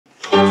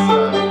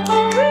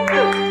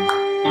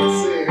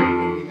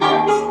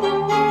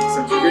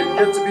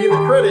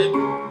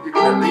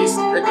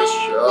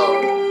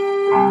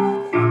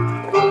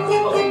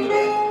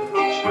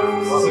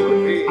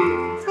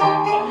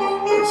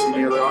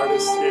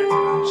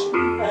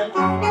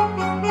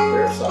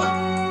There's some.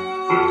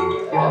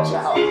 Watch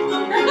out. Do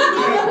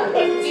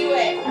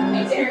it. I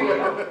dare you. I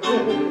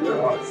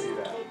want to see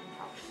that.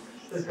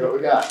 Let's see what we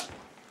got.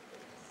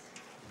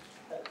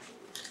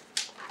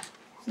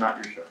 It's not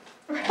your show.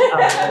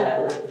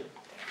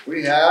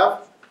 We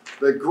have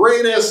the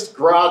greatest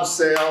garage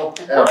sale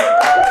ever.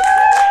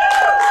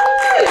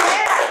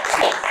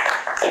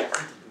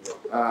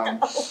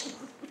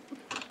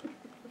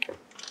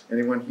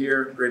 Anyone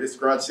here, greatest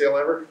garage sale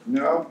ever?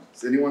 No?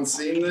 Has anyone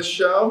seen this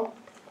show?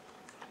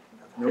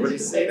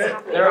 Nobody's seen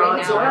it? They're on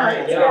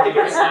tonight. Yeah,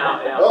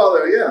 yeah.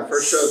 Oh, yeah,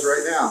 first show's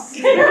right now.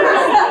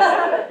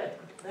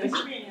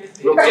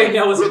 We'll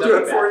do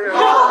it for you.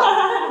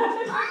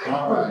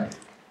 All right.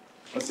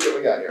 Let's see what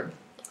we got here.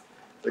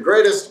 The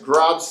greatest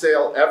garage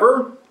sale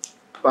ever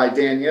by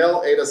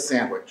Danielle ate a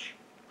sandwich.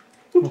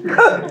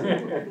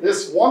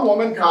 This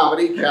one-woman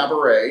comedy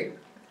cabaret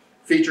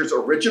features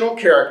original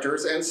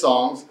characters and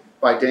songs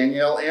by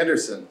Danielle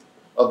Anderson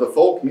of the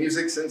folk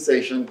music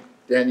sensation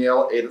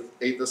Danielle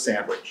Ate the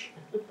Sandwich.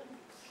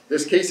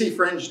 This Casey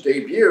Fringe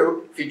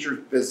debut features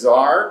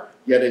bizarre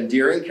yet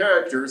endearing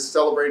characters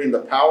celebrating the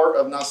power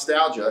of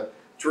nostalgia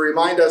to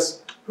remind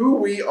us who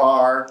we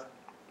are,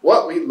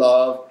 what we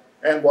love,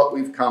 and what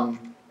we've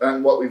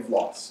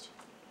lost.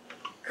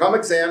 Come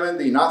examine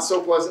the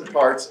not-so-pleasant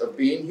parts of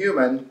being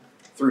human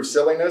through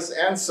silliness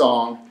and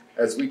song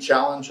as we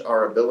challenge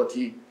our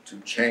ability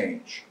to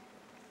change.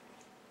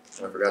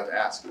 I forgot to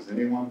ask, has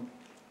anyone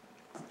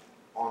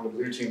on the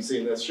blue team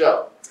seen this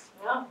show?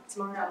 No,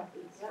 tomorrow.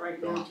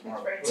 Right Going now.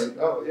 tomorrow.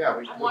 Oh, yeah,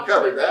 we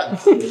covered that.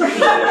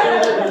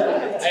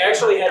 I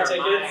actually had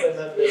tickets and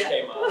then this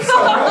came up.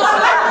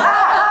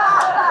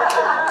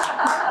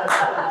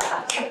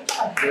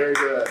 Very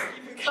good.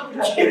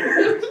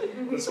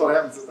 This is what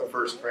happens at the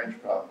first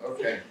Fringeprov.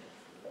 Okay.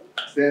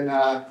 Then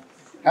have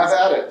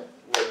at it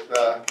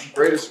with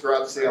greatest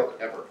garage sale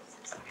ever.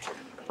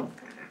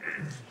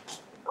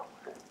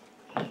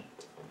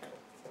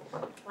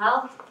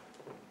 Well,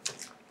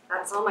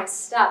 that's all my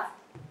stuff.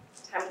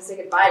 Time to say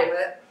goodbye to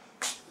it.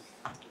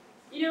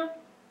 You know,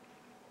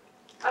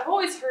 I've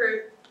always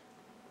heard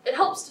it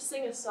helps to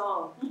sing a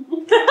song.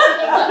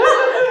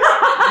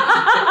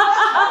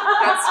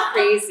 That's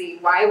crazy.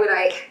 Why would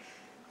I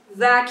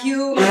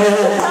vacuum?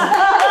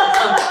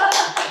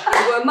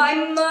 You were my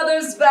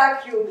mother's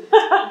vacuum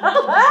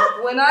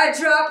when I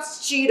dropped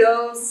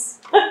Cheetos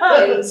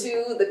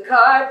into the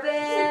carpet.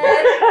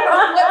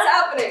 What's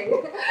happening?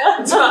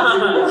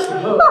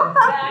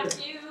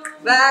 Vacuum.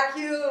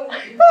 Vacuum.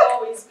 You've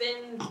always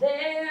been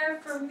there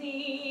for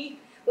me.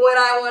 When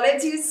I wanted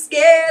to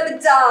scare the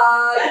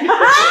dog.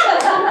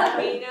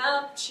 Clean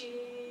up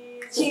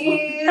cheese.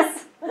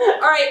 Cheese.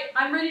 All right,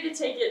 I'm ready to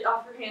take it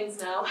off your hands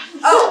now.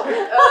 Oh,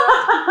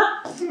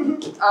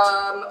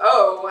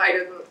 I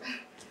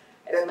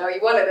didn't know you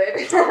wanted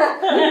it.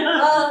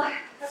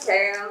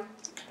 Okay,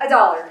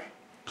 $1.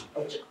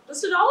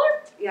 Just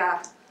 $1?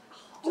 Yeah,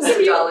 I'll just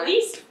give you $1. at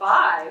least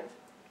 5.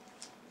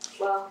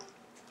 Well,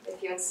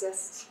 if you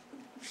insist.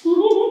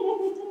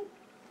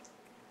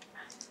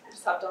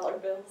 Just have dollar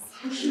bills.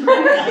 That's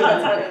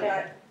what I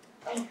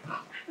got.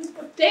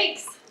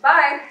 Thanks.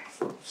 Bye.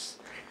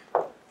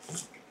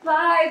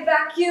 Bye,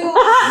 vacuum.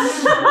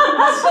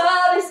 My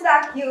father's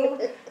vacuum.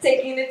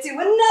 Taking it to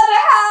another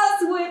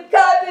house with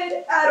carpet.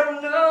 I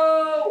don't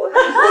know.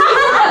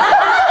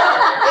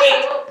 Hey,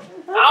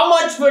 how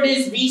much for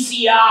this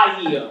VCR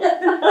here?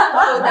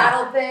 Oh, that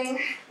old thing.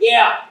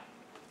 Yeah.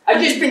 I've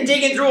just been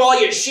digging through all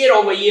your shit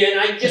over here, and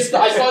I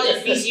saw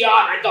this VCR,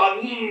 and I thought,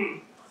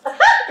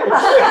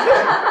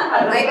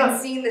 I haven't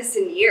seen this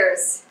in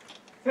years.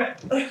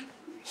 Let me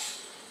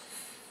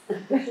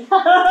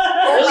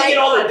get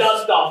all the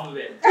dust off of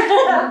it.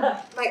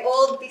 My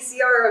old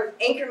VCR of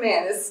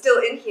Anchorman is still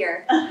in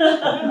here.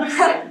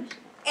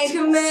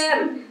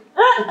 Anchorman!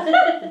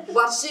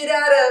 Watched it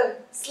at a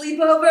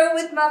sleepover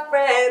with my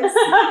friends.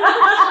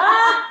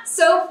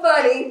 So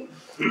funny.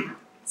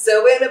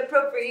 So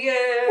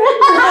inappropriate.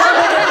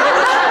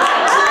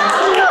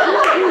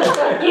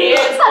 Yeah,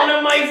 it's one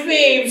of my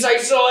faves. I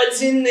saw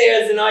it's in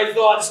theirs, and I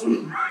thought,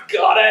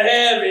 gotta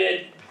have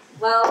it.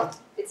 Well,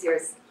 it's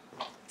yours.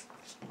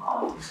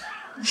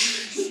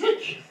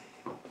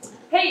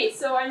 Hey,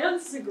 so I know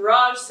this is a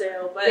garage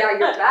sale, but Yeah, you're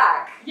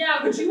back.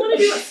 yeah, would you want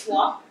to do a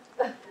swap?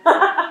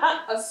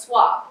 A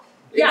swap.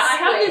 Yeah, I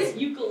have Explain.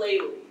 this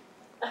ukulele.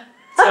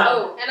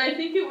 Oh. And I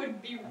think it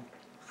would be,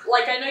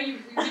 like, I know you're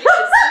getting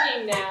to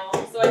singing now,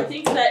 so I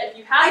think that if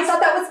you I had... thought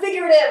that was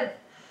figurative.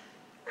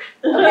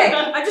 Okay.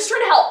 I'm just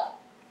trying to help.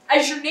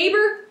 As your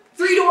neighbor,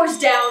 3 doors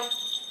down,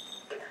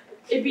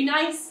 it'd be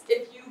nice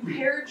if you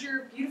paired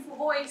your beautiful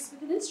voice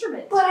with an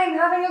instrument. But I'm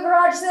having a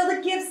garage sale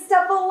that gives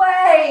stuff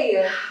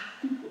away.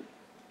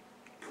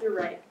 You're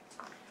right.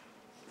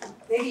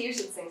 Maybe you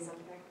should sing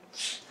something.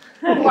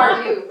 Who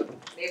are you,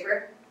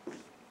 neighbor?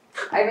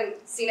 I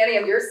haven't seen any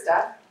of your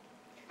stuff.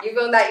 You've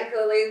owned that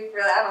ukulele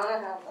for that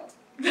long.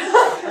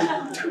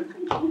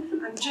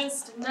 I'm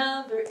just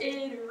another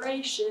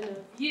iteration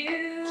of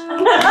you.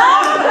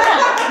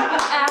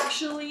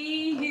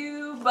 Actually,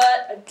 you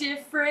but a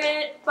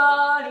different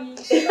body.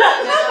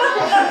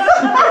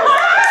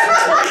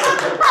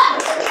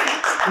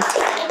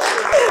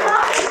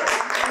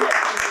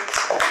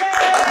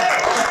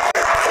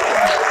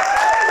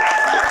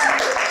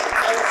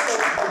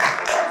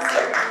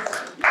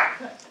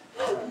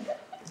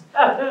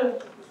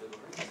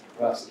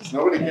 Well, since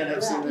nobody can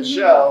have seen the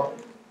show,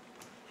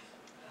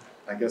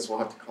 I guess we'll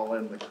have to call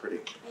in the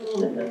critic.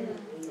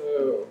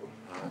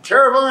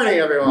 Tara Varney,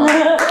 everyone.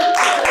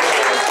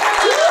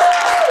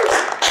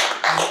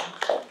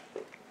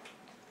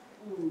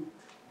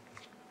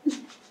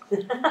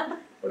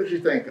 What did you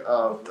think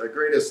of the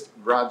greatest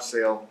garage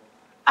sale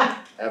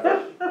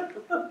ever?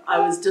 I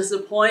was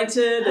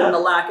disappointed in the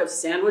lack of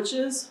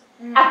sandwiches.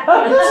 But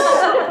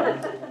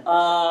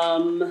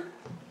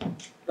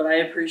I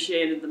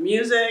appreciated the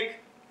music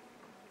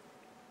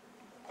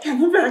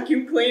and the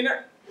vacuum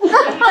cleaner.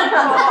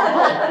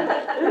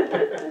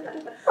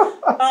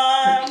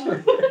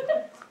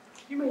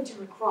 You made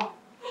Jimmy cry.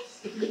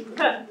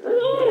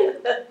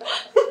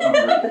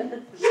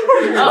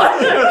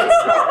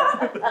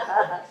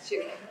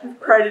 I've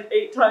cried it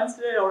 8 times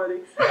today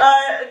already.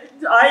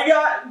 I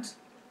got,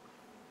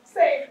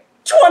 say,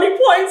 20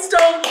 points,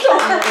 don't.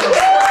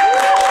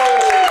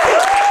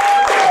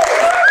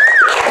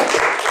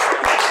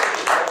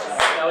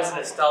 That was a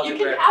nostalgic You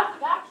can rip. have the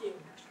vacuum.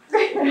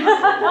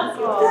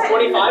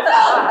 25?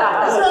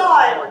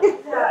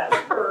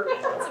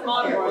 It's a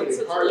modern one, so it's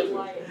really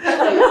light.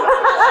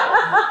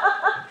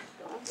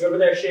 You over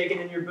there shaking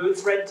in your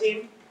boots, red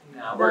team?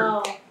 No, we're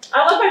No.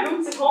 I left my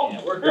boots at home.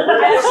 yeah, we're I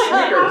actually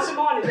did have them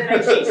on and then I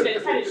changed it to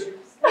tennis shoes.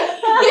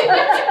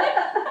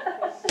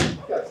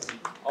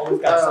 always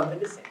got something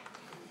to say.